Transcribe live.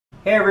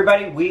Hey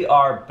everybody, we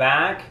are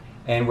back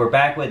and we're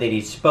back with a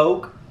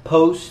Bespoke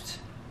post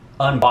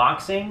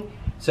unboxing.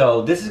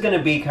 So this is going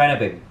to be kind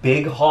of a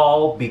big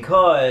haul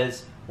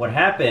because what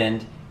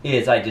happened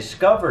is I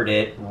discovered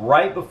it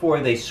right before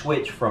they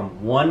switched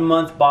from 1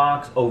 month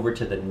box over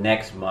to the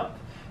next month.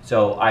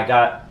 So I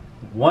got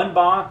one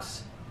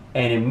box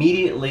and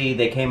immediately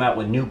they came out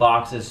with new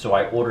boxes, so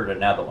I ordered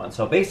another one.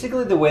 So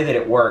basically the way that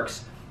it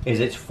works is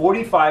it's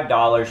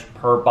 $45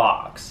 per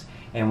box.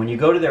 And when you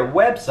go to their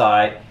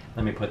website,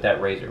 let me put that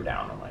razor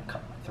down, I'm going to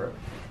cut my throat.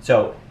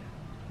 So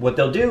what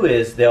they'll do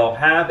is they'll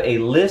have a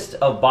list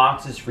of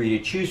boxes for you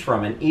to choose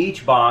from, and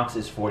each box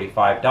is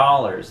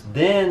 $45.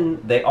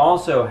 Then they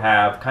also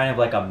have kind of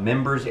like a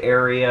members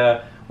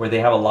area where they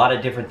have a lot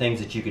of different things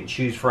that you can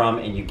choose from,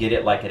 and you get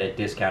it like at a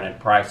discounted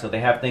price. So they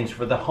have things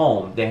for the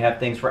home, they have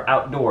things for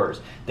outdoors,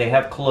 they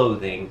have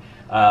clothing,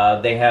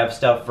 they have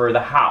stuff for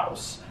the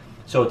house.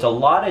 So it's a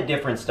lot of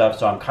different stuff,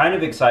 so I'm kind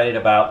of excited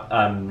about,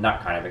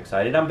 not kind of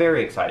excited, I'm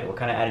very excited. What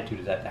kind of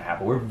attitude is that to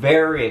have? We're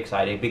very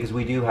excited because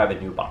we do have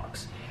a new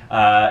box.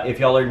 If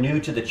y'all are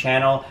new to the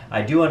channel,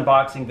 I do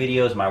unboxing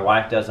videos, my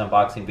wife does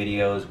unboxing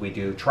videos, we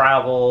do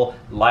travel,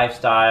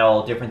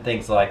 lifestyle, different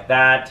things like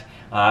that.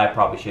 I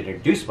probably should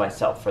introduce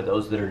myself for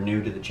those that are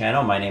new to the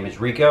channel. My name is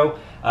Rico.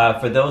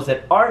 For those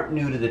that aren't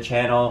new to the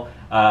channel,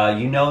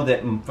 you know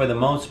that for the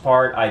most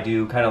part I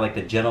do kind of like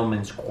the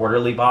gentleman's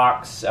quarterly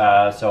box.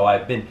 So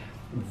I've been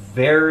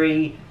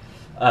very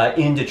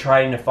into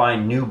trying to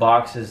find new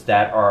boxes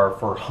that are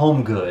for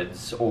home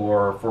goods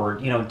or for,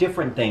 you know,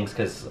 different things,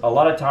 because a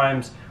lot of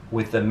times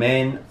with the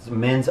men's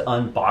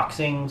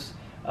unboxings,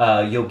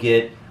 you'll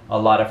get a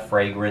lot of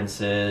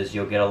fragrances,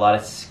 you'll get a lot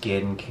of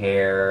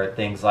skincare,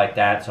 things like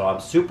that. So I'm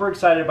super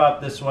excited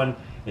about this one.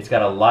 It's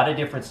got a lot of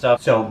different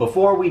stuff. So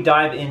before we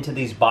dive into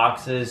these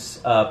boxes,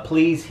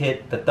 please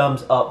hit the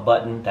thumbs up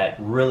button. That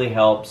really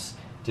helps.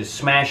 Just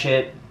smash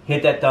it.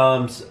 Hit that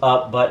thumbs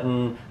up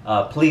button.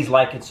 Please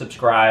like and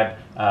subscribe.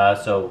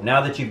 So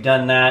now that you've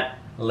done that,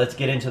 let's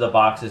get into the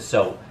boxes.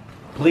 So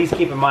please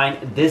keep in mind,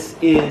 this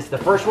is the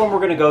first one we're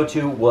going to go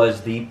to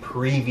was the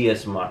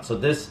previous month. So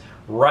this,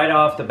 right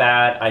off the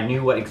bat, I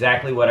knew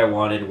exactly what I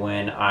wanted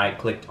when I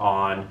clicked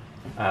on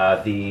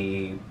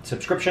the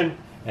subscription,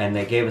 and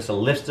they gave us a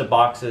list of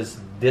boxes.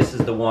 This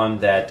is the one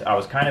that I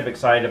was kind of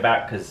excited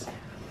about because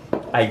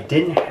I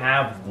didn't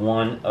have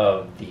one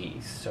of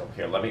these. So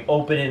here, let me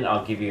open it and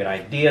I'll give you an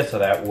idea so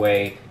that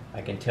way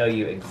I can tell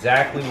you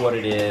exactly what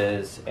it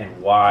is and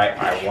why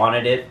I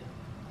wanted it.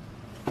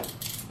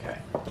 Okay.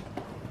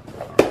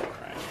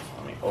 Alright,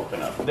 let me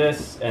open up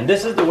this. And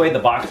this is the way the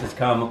boxes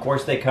come. Of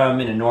course they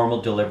come in a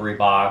normal delivery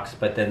box,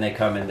 but then they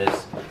come in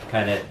this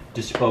kind of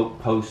bespoke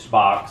post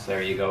box.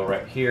 There you go,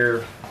 right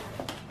here.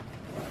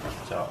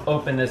 So I'll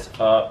open this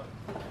up.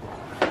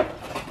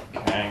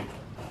 Okay.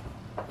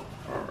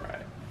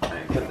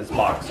 Put this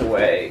box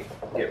away,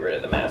 get rid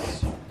of the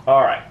mess.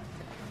 Alright,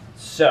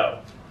 so,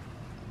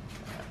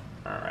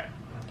 alright,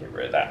 get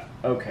rid of that.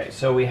 Okay,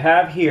 so we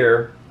have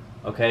here,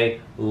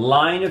 okay,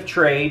 line of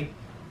trade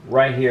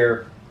right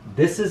here.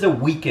 This is a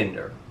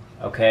weekender,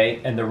 okay,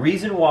 and the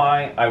reason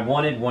why I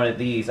wanted one of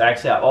these,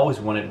 actually I've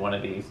always wanted one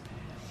of these,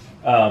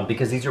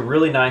 because these are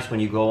really nice when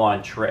you go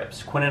on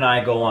trips. Quinn and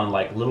I go on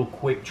like little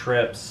quick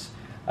trips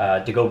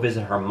to go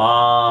visit her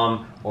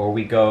mom, or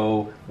we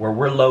go where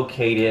we're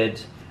located.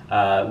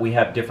 We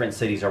have different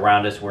cities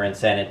around us. We're in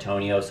San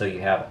Antonio, so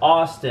you have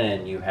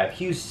Austin, you have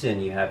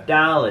Houston, you have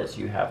Dallas,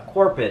 you have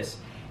Corpus,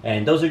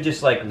 and those are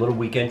just like little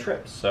weekend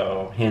trips,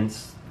 so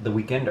hence the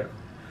weekender.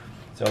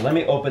 So let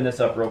me open this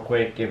up real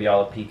quick, give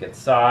y'all a peek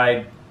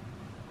inside.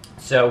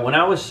 So when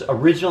I was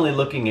originally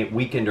looking at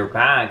weekender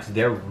bags,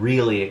 they're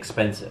really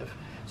expensive.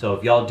 So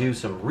if y'all do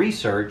some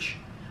research,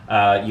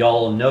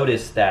 y'all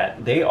notice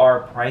that they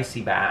are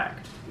pricey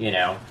bagged, you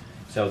know.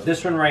 So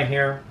this one right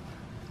here,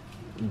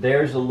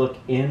 there's a look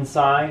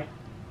inside,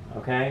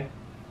 okay?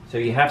 So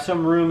you have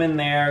some room in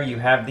there, you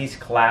have these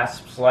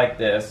clasps like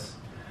this.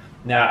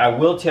 Now I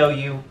will tell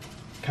you,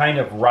 kind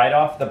of right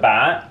off the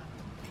bat,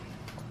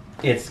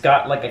 it's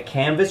got like a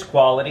canvas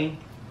quality.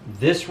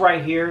 This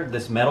right here,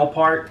 this metal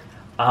part,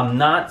 I'm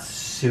not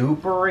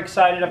super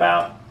excited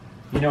about,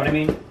 you know what I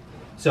mean?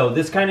 So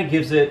this kind of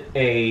gives it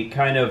a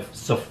kind of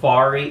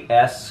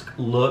safari-esque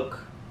look.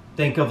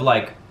 Think of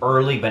like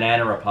early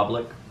Banana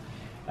Republic.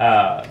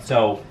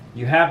 So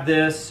you have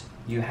this,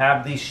 you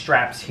have these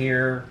straps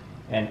here,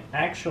 and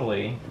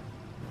actually,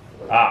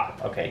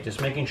 okay, just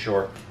making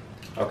sure.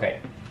 Okay,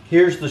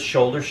 here's the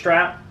shoulder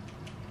strap.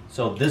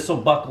 So this will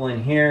buckle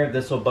in here,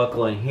 this will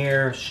buckle in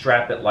here,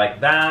 strap it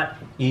like that,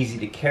 easy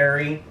to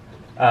carry.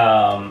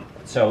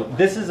 So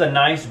this is a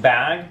nice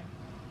bag.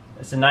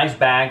 It's a nice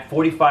bag,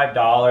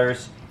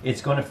 $45.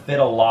 It's going to fit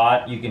a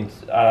lot. You can,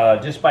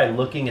 just by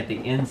looking at the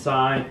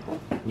inside,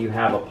 you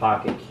have a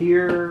pocket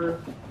here.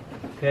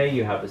 Okay,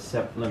 you have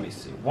a let me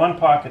see, one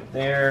pocket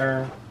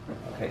there.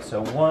 Okay,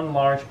 so one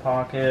large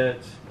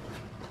pocket.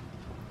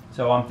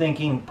 So I'm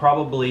thinking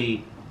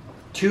probably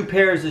 2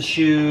 pairs of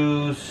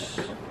shoes,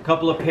 a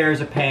couple of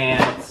pairs of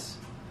pants,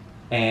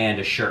 and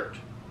a shirt.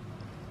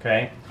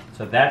 Okay,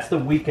 so that's the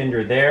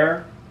weekender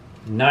there.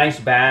 Nice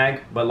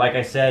bag, but like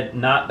I said,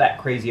 not that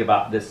crazy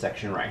about this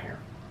section right here.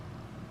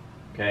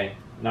 Okay,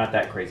 not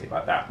that crazy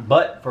about that.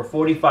 But for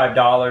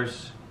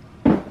 $45,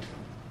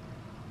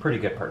 pretty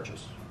good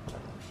purchase.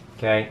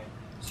 Okay,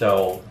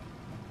 so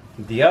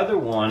the other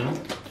one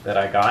that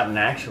I got, and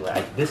actually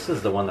this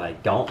is the one that I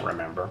don't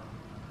remember.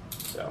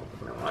 So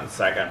give me 1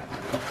 second.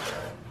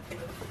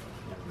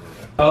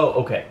 Oh,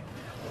 okay.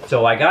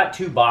 So I got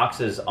 2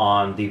 boxes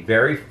on the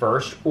very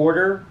first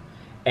order.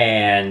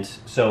 And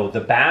so the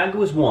bag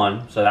was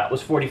one, so that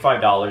was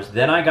 $45.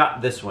 Then I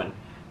got this one,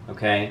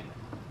 okay?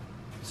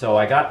 So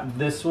I got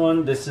this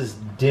one. This is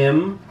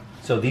dim.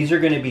 So these are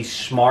going to be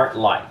smart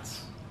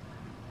lights,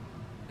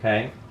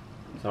 okay?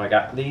 So I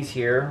got these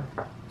here.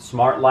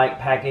 Smart light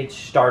package,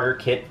 starter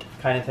kit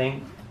kind of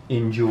thing.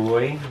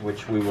 Enjoy,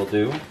 which we will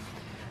do.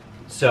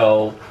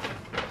 So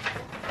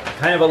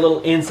kind of a little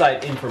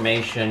inside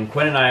information.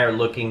 Quinn and I are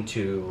looking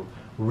to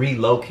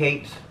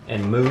relocate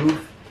and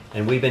move.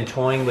 And we've been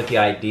toying with the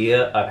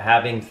idea of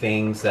having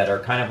things that are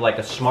kind of like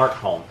a smart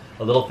home.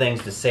 Little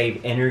things to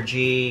save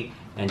energy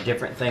and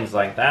different things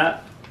like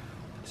that.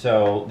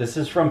 So this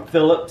is from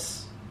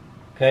Philips.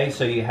 Okay,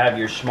 so you have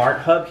your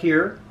smart hub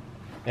here.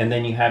 And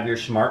then you have your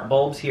smart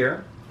bulbs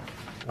here.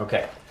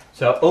 Okay,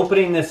 so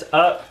opening this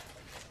up,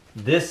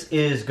 this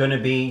is going to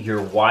be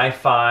your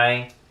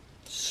Wi-Fi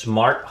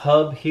smart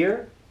hub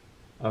here.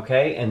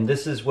 Okay, and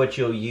this is what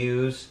you'll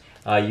use.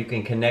 You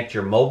can connect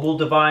your mobile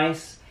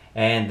device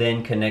and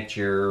then connect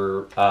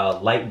your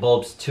light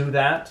bulbs to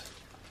that.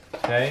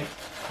 Okay,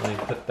 let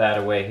me put that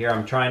away here.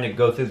 I'm trying to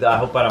go through I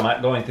hope I'm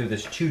not going through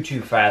this too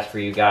fast for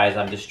you guys.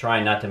 I'm just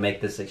trying not to make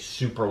this a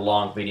super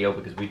long video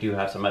because we do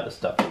have some other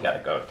stuff we got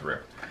to go through.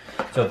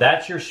 So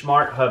that's your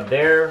smart hub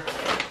there.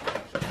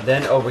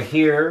 Then over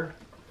here,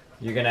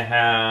 you're gonna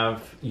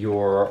have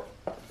your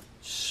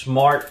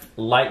smart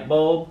light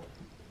bulb.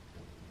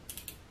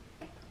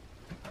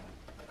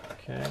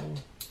 Okay.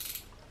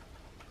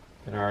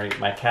 And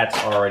my cat's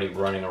already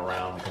running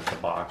around because the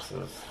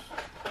boxes.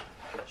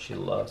 She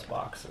loves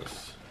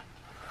boxes.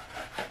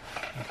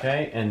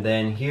 Okay, and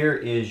then here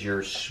is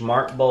your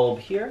smart bulb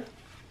here.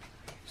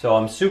 So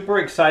I'm super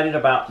excited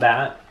about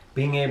that,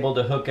 being able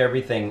to hook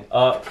everything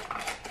up.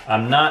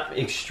 I'm not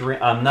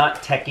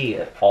techie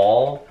at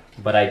all,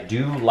 but I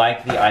do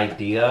like the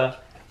idea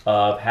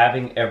of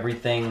having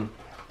everything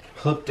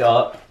hooked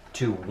up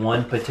to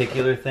one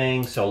particular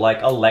thing. So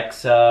like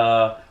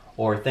Alexa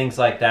or things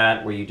like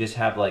that, where you just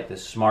have like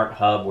this smart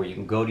hub where you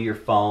can go to your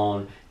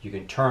phone, you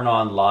can turn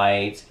on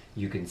lights,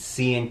 you can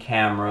see in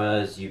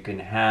cameras, you can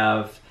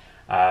have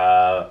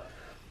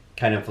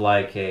kind of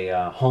like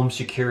a home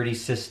security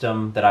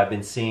system that I've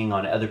been seeing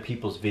on other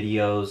people's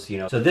videos, you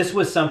know. So this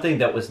was something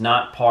that was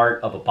not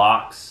part of a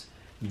box.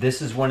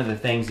 This is one of the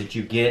things that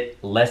you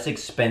get less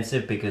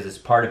expensive because it's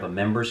part of a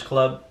members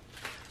club.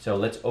 So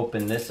let's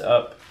open this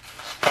up.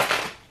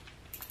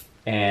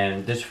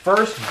 And this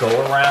first go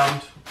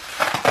around,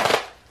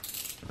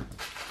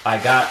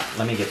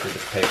 let me get through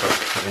this paper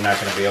because you're not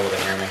going to be able to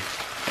hear me.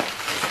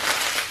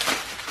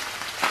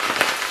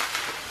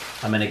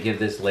 I'm going to give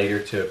this later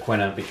to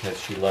Kuena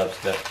because she loves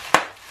to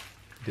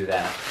do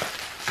that.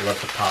 She loves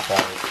to pop all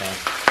these things.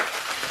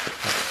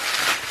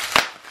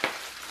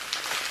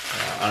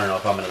 I don't know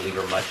if I'm going to leave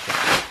her much to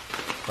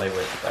play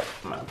with, but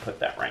I'm going to put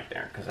that right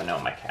there because I know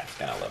my cat's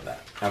going to love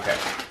that. Okay.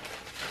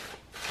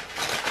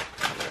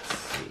 Let's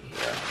see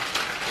here.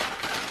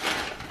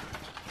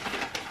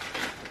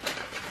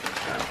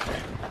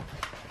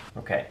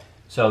 Okay,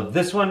 so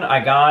this one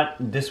I got,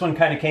 this one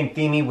kind of came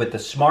themey with the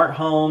smart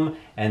home,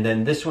 and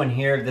then this one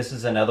here, this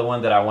is another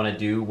one that I want to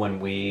do when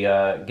we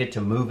get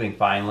to moving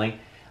finally.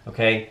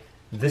 Okay,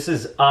 this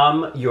is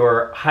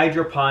your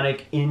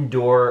hydroponic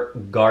indoor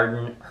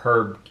garden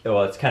herb,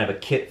 well, it's kind of a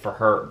kit for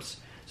herbs.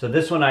 So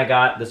this one I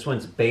got, this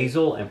one's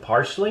basil and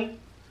parsley.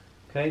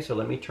 Okay, so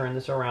let me turn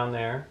this around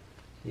there.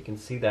 You can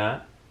see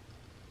that.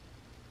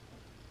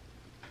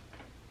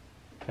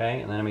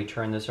 Okay, and then let me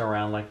turn this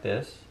around like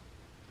this.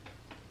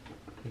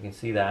 You can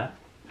see that.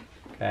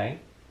 Okay.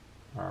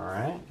 All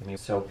right.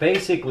 So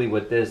basically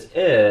what this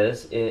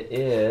is,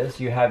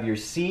 you have your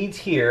seeds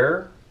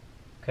here.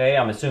 Okay,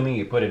 I'm assuming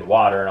you put in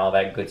water and all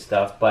that good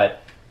stuff,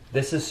 but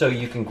this is so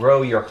you can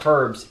grow your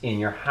herbs in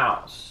your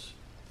house.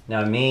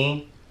 Now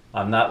me,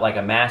 I'm not like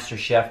a master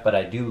chef, but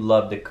I do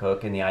love to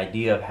cook, and the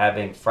idea of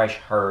having fresh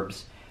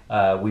herbs,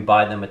 we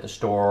buy them at the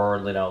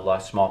store, you know, like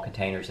small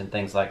containers and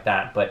things like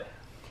that, but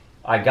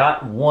I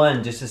got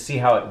one just to see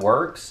how it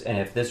works, and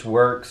if this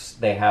works,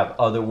 they have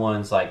other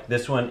ones. Like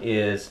this one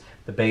is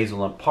the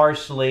basil and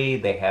parsley,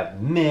 they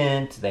have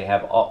mint, they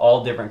have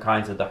all different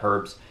kinds of the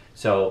herbs.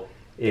 So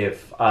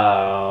if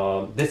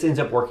this ends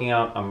up working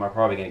out, I'm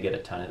probably going to get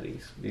a ton of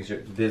these.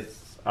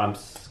 I'm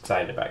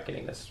excited about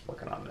getting this,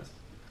 working on this.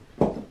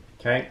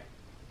 Okay,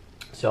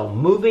 so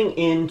moving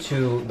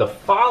into the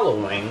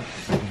following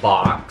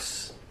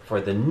box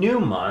for the new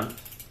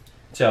month.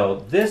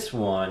 So this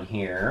one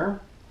here,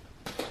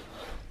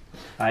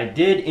 I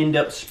did end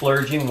up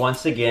splurging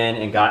once again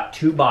and got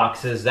 2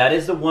 boxes. That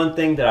is the one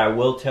thing that I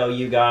will tell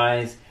you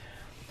guys.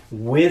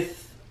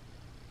 With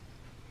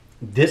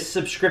this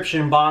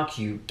subscription box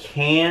you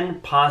can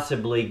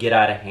possibly get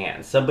out of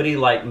hand. Somebody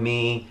like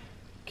me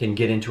can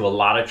get into a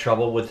lot of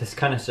trouble with this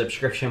kind of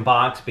subscription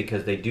box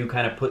because they do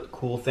kind of put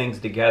cool things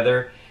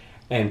together.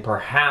 And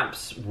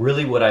perhaps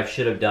really what I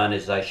should have done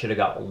is I should have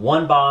got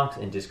one box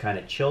and just kind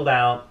of chilled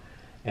out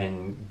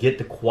and get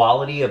the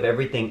quality of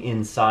everything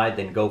inside,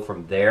 then go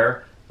from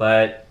there.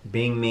 But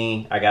being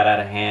me, I got out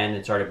of hand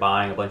and started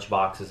buying a bunch of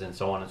boxes and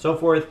so on and so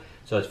forth.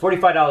 So it's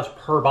 $45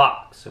 per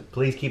box. So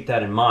please keep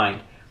that in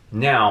mind.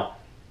 Now,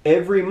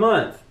 every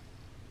month,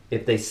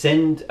 if they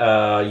send,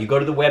 you go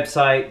to the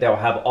website, they'll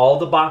have all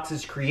the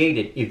boxes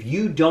created. If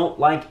you don't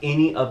like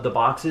any of the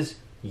boxes,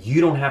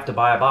 you don't have to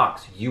buy a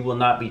box. You will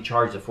not be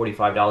charged the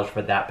 $45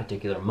 for that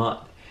particular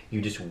month.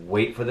 You just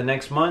wait for the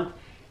next month,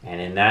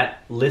 and in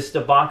that list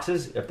of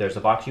boxes, if there's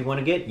a box you want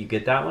to get, you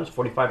get that one, it's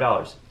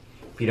 $45.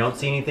 If you don't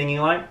see anything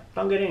you like,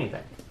 don't get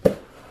anything.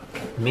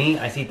 Me,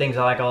 I see things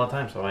I like all the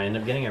time, so I end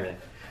up getting everything.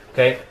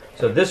 Okay,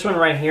 so this one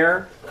right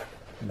here,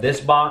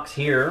 this box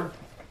here,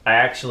 I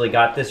actually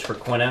got this for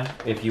Kuena.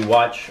 If you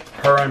watch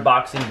her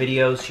unboxing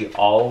videos, she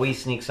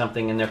always sneaks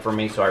something in there for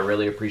me, so I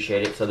really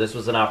appreciate it. So this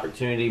was an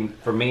opportunity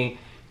for me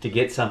to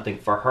get something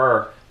for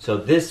her. So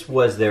this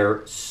was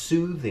their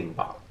soothing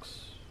box.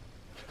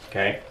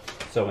 Okay,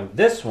 so in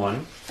this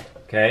one,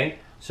 okay,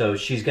 so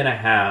she's gonna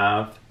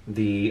have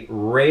the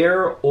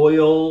Rare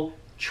Oil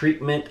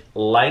Treatment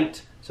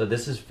Light. So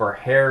this is for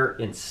hair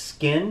and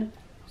skin.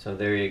 So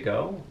there you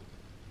go.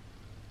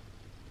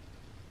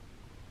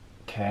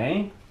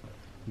 Okay.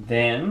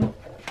 Then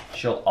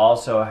she'll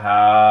also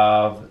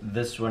have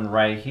this one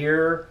right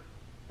here.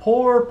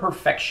 Pore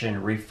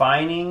Perfection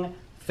Refining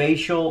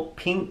Facial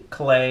Pink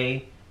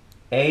Clay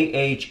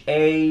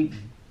AHA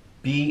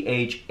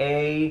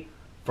BHA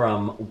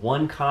from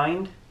One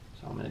Kind.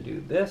 So I'm going to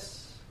do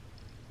this.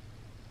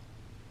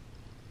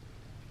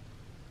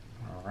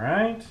 All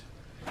right.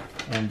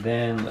 And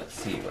then let's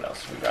see what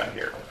else we got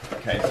here.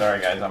 Okay,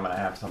 sorry guys, I'm going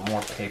to have some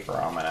more paper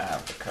I'm going to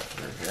have to cut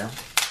through here.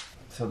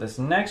 So this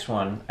next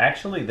one,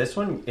 actually this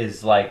one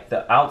is like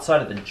the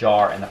outside of the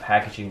jar and the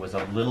packaging was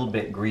a little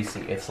bit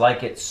greasy. It's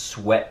like it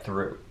sweat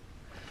through.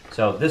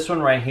 So this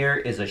one right here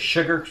is a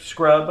sugar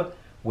scrub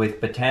with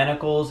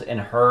botanicals and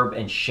herb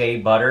and shea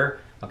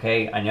butter.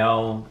 Okay, I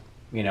know,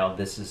 you know,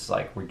 this is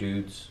like, we're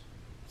dudes.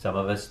 Some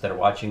of us that are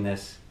watching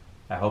this,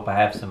 I hope I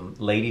have some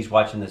ladies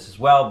watching this as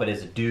well, but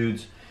as a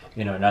dudes,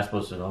 you know, not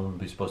supposed to,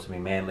 be supposed to be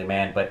manly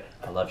man, but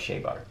I love shea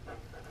butter.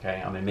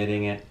 Okay, I'm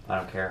admitting it, I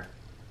don't care.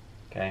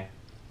 Okay.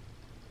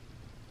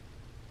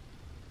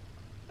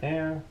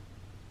 There.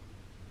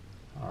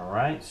 All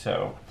right,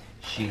 so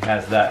she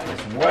has that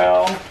as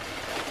well.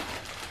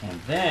 And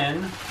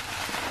then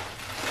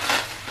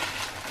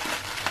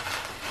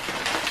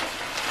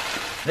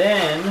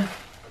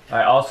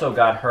I also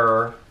got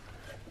her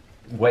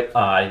what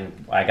I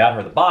got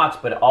her the box,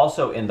 but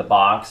also in the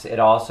box it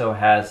also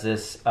has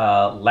this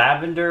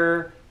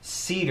lavender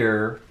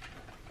cedar.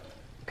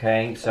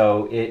 Okay,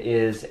 so it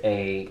is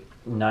a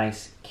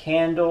nice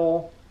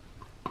candle.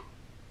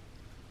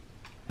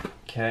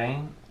 Okay,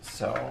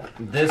 so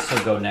this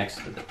will go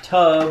next to the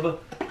tub.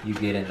 You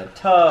get in the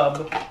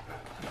tub.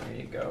 There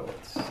you go.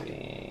 Let's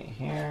see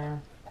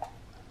here.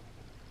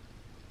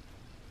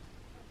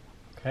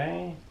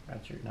 Okay,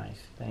 got your nice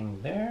thing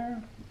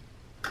there.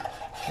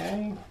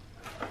 Okay.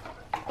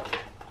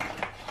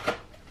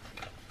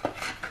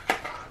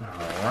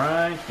 All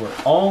right, we're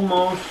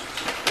almost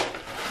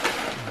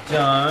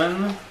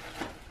done.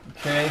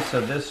 Okay, so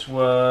this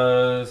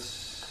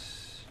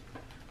was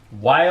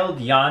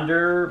Wild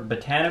Yonder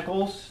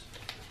Botanicals.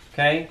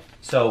 Okay,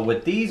 so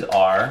what these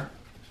are,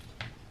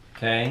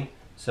 okay,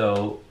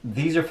 so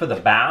these are for the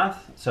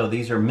bath. So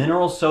these are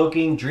mineral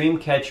soaking dream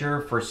catcher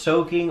for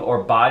soaking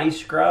or body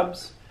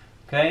scrubs.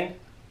 Okay,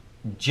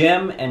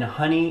 gem and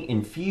honey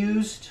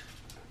infused.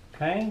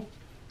 Okay.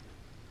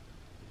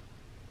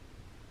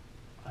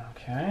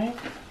 Okay,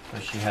 so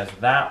she has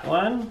that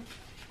one.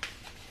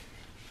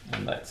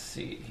 And let's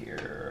see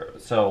here.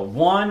 So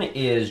one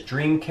is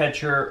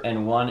Dreamcatcher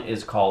and one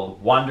is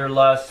called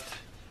Wanderlust.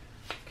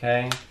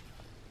 Okay.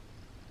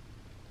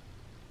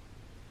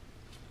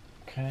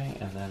 Okay,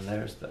 and then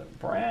there's the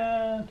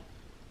brand.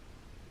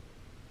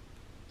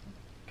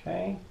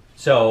 Okay.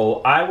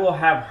 So I will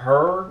have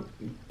her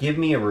give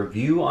me a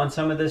review on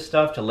some of this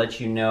stuff to let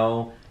you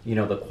know,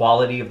 the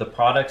quality of the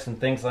products and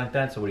things like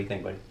that. So what do you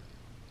think, buddy?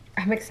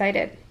 I'm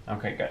excited.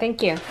 Okay, good.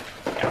 Thank you.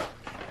 Yeah.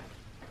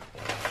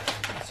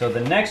 So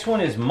the next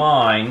one is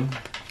mine.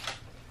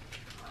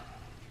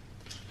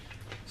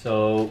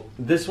 So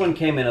this one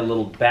came in a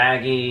little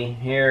baggie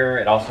here.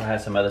 It also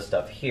has some other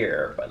stuff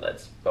here, but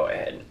let's go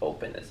ahead and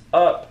open this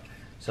up.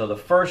 So the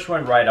first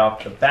one right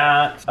off the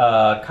bat,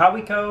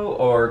 Kawiko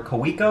or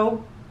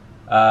Kawiko,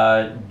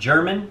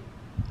 German,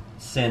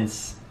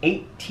 since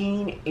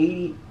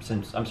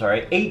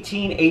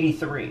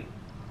 1883.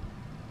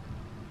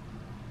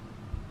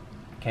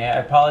 Okay, I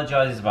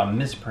apologize if I'm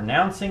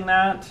mispronouncing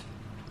that.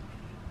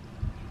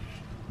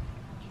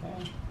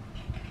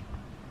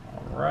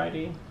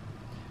 Alrighty,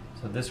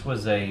 so this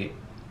was a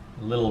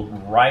little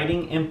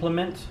writing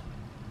implement.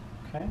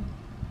 Okay.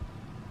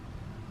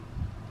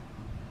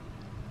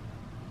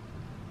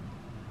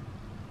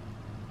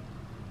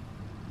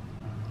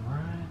 All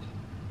right.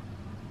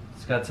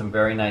 It's got some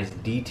very nice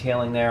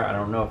detailing there. I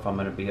don't know if I'm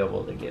going to be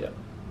able to get it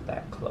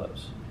that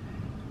close.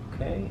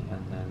 Okay,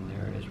 and then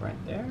there it is right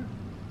there.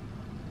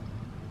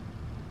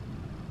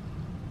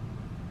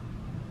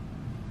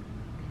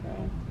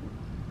 Okay.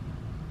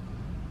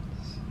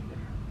 Let's see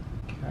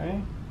there.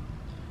 Okay.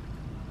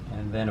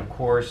 And then of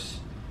course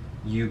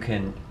you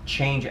can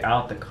change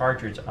out the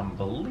cartridge, I'm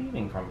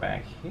believing, from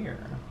back here.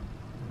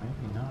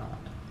 Maybe not.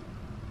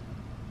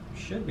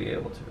 Should be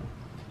able to.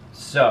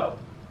 So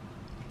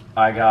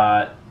I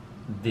got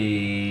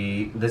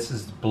this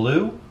is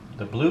blue,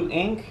 the blue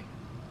ink.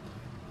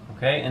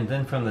 Okay, and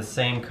then from the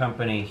same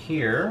company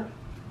here.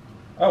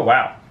 Oh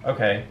wow,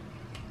 okay.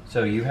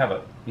 So you have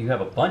a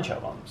bunch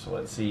of them. So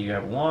let's see, you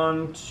have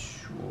 1,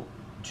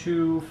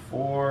 2,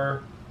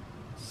 4,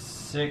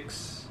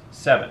 6,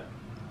 7.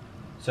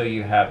 So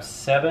you have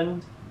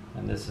 7,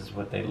 and this is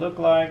what they look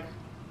like.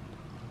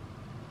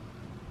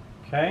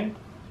 Okay.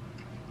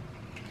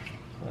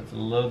 Let's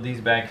load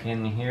these back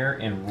in here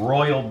in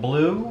royal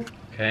blue.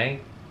 Okay.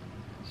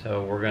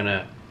 So we're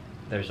gonna,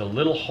 there's a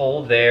little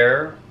hole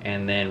there,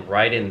 and then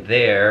right in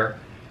there,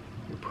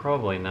 you're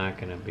probably not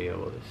gonna be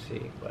able to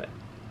see, but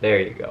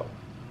there you go.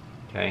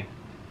 Okay.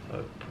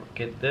 So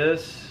get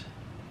this,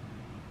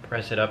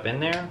 press it up in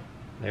there.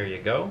 There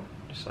you go,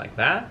 just like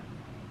that.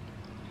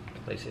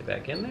 Place it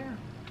back in there.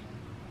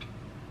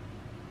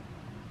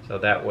 So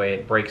that way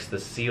it breaks the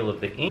seal of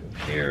the ink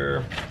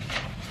here.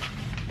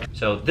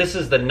 So this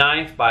is the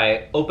knife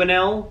by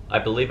Opinel. I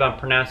believe I'm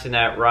pronouncing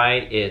that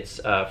right. It's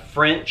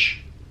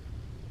French,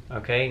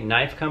 okay,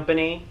 knife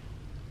company.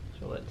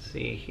 So let's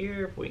see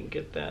here if we can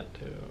get that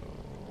to,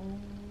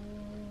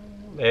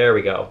 there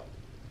we go.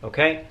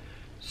 Okay,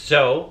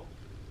 so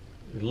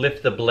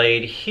lift the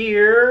blade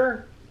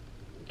here,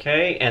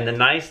 okay, and the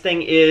nice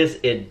thing is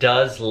it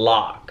does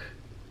lock.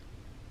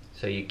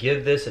 So you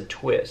give this a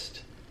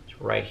twist.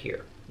 It's right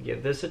here.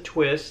 Give this a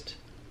twist,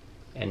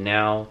 and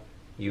now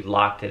you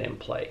locked it in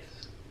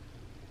place.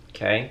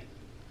 Okay?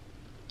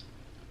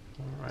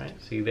 All right,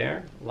 see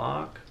there?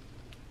 Lock,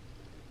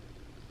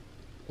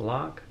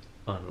 lock,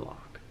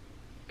 unlock.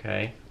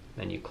 Okay?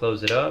 Then you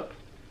close it up,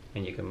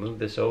 and you can move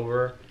this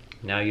over.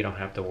 Now you don't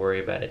have to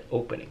worry about it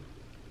opening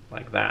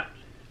like that.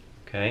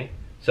 Okay?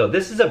 So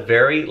this is a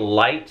very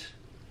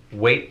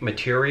lightweight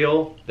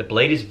material. The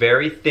blade is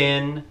very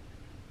thin.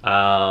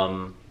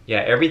 Yeah,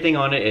 everything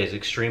on it is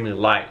extremely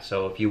light.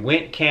 So if you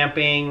went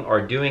camping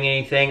or doing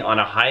anything on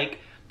a hike,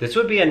 this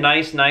would be a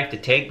nice knife to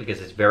take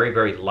because it's very,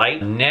 very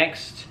light.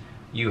 Next,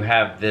 you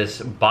have this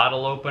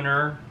bottle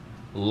opener,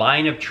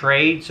 line of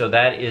trade. So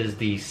that is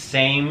the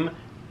same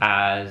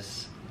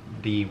as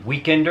the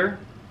Weekender.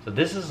 So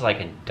this is like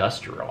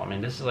industrial. I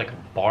mean, this is like a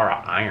bar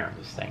of iron,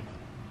 this thing.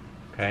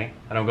 Okay,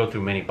 I don't go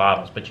through many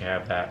bottles, but you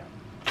have that.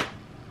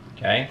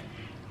 Okay,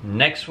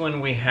 next one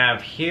we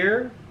have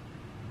here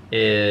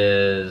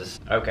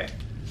is, okay,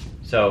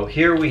 so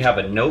here we have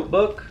a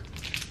notebook,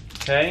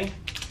 okay,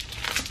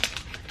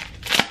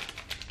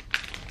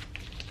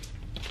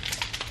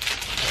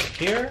 right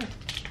here,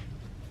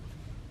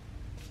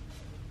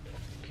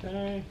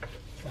 okay,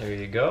 there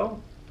you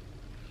go,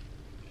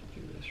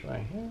 do this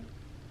right here,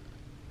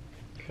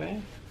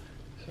 okay,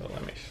 so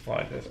let me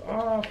slide this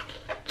off.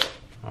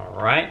 All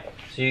right,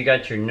 so you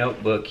got your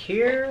notebook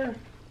here,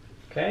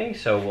 okay,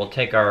 so we'll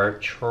take our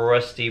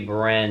trusty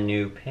brand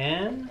new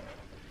pen,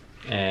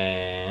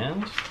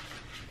 and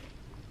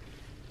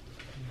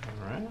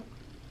all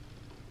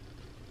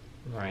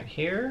right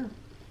here,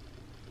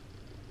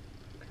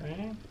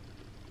 okay,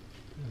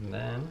 and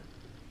then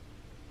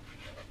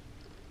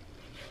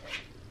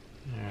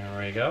there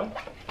we go.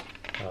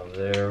 Oh,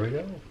 there we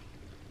go.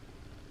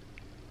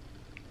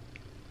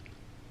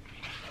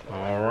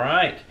 All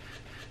right,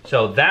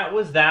 so that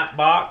was that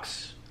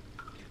box.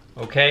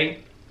 Okay,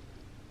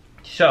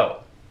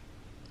 so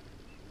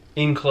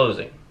in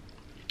closing,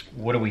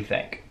 what do we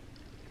think?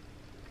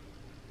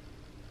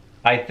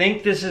 I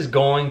think this is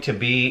going to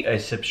be a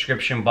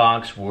subscription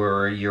box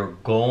where you're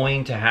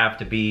going to have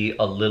to be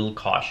a little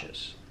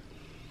cautious.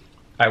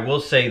 I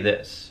will say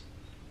this.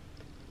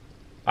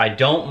 I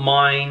don't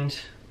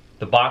mind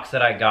the box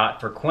that I got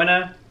for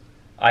Kuena.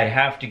 I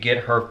have to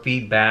get her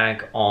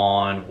feedback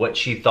on what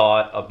she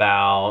thought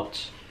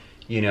about,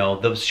 you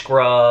know, the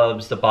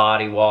scrubs, the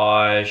body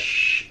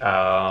wash,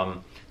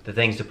 the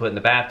things to put in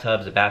the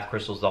bathtubs, the bath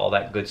crystals, all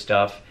that good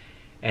stuff,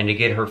 and to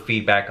get her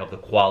feedback of the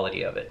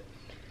quality of it.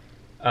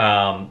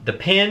 The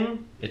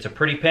pen, it's a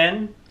pretty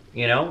pen,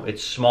 you know,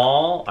 it's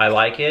small, I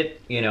like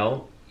it, you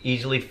know,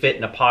 easily fit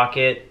in a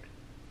pocket,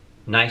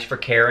 nice for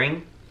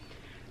carrying.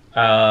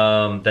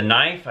 The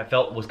knife, I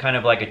felt was kind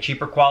of like a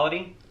cheaper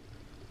quality.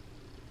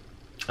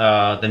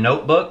 The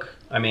notebook,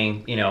 I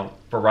mean, you know,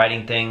 for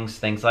writing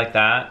things like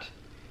that,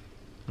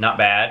 not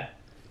bad.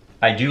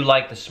 I do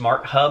like the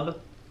smart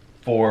hub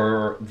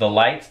for the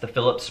lights, the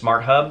Philips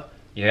smart hub.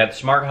 You have the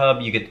smart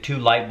hub, you get the 2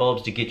 light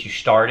bulbs to get you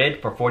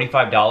started for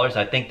 $45.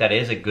 I think that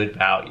is a good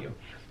value.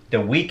 The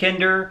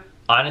Weekender,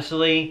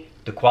 Honestly,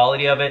 the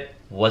quality of it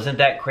wasn't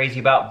that crazy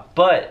about,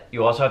 but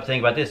you also have to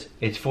think about this.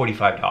 It's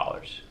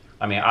 $45.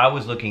 I mean, I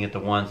was looking at the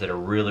ones that are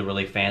really,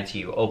 really fancy.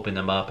 You open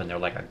them up and they're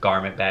like a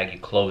garment bag. You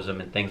close them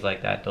and things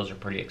like that. Those are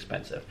pretty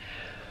expensive.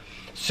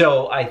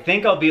 So I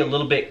think I'll be a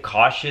little bit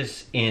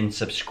cautious in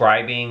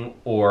subscribing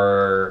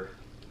or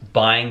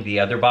buying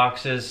the other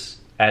boxes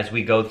as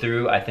we go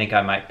through. I think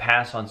I might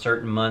pass on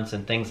certain months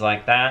and things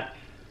like that.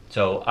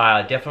 So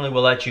I definitely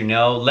will let you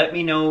know. Let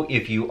me know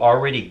if you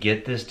already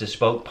get this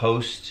Bespoke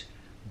Post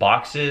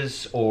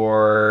boxes,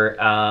 or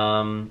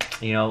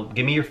you know,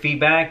 give me your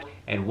feedback.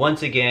 And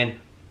once again,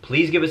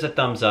 please give us a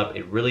thumbs up.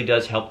 It really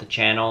does help the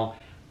channel.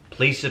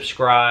 Please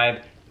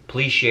subscribe,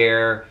 please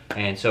share.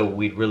 And so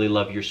we'd really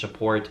love your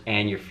support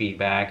and your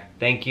feedback.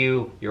 Thank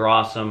you. You're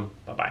awesome.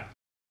 Bye-bye.